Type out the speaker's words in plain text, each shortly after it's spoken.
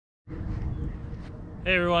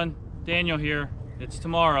Hey everyone, Daniel here. It's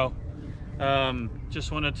tomorrow.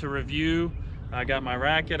 Just wanted to review. I got my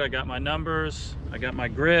racket, I got my numbers, I got my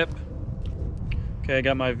grip. Okay, I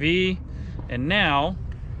got my V. And now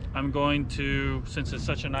I'm going to, since it's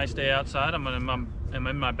such a nice day outside, I'm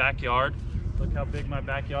in my backyard. Look how big my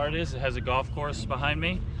backyard is. It has a golf course behind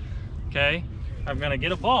me. Okay, I'm gonna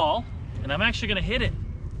get a ball and I'm actually gonna hit it.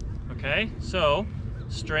 Okay, so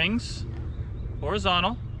strings,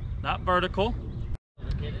 horizontal, not vertical.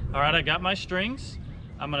 All right, I got my strings.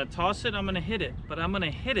 I'm gonna toss it, I'm gonna hit it, but I'm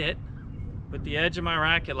gonna hit it with the edge of my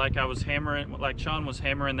racket like I was hammering, like Sean was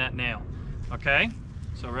hammering that nail. Okay,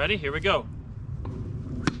 so ready, here we go.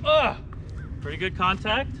 Pretty good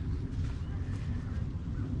contact.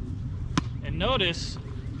 And notice,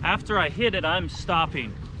 after I hit it, I'm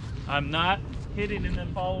stopping. I'm not hitting and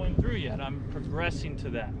then following through yet. I'm progressing to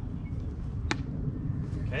that.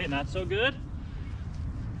 Okay, not so good.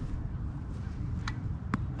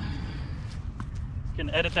 Can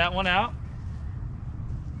edit that one out.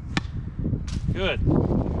 Good.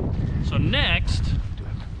 So next,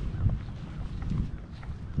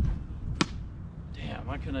 damn,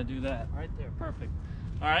 why couldn't I do that? Right there, perfect.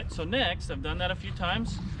 All right, so next, I've done that a few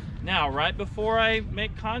times. Now, right before I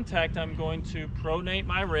make contact, I'm going to pronate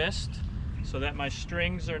my wrist so that my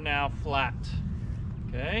strings are now flat,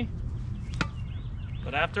 okay?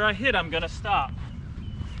 But after I hit, I'm gonna stop.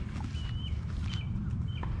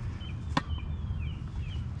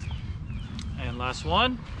 And last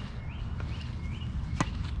one.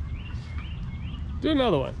 Do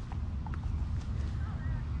another one.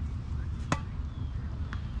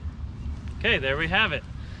 Okay, there we have it.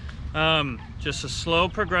 Just a slow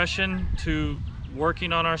progression to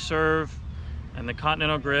working on our serve and the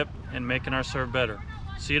continental grip and making our serve better.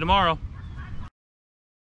 See you tomorrow.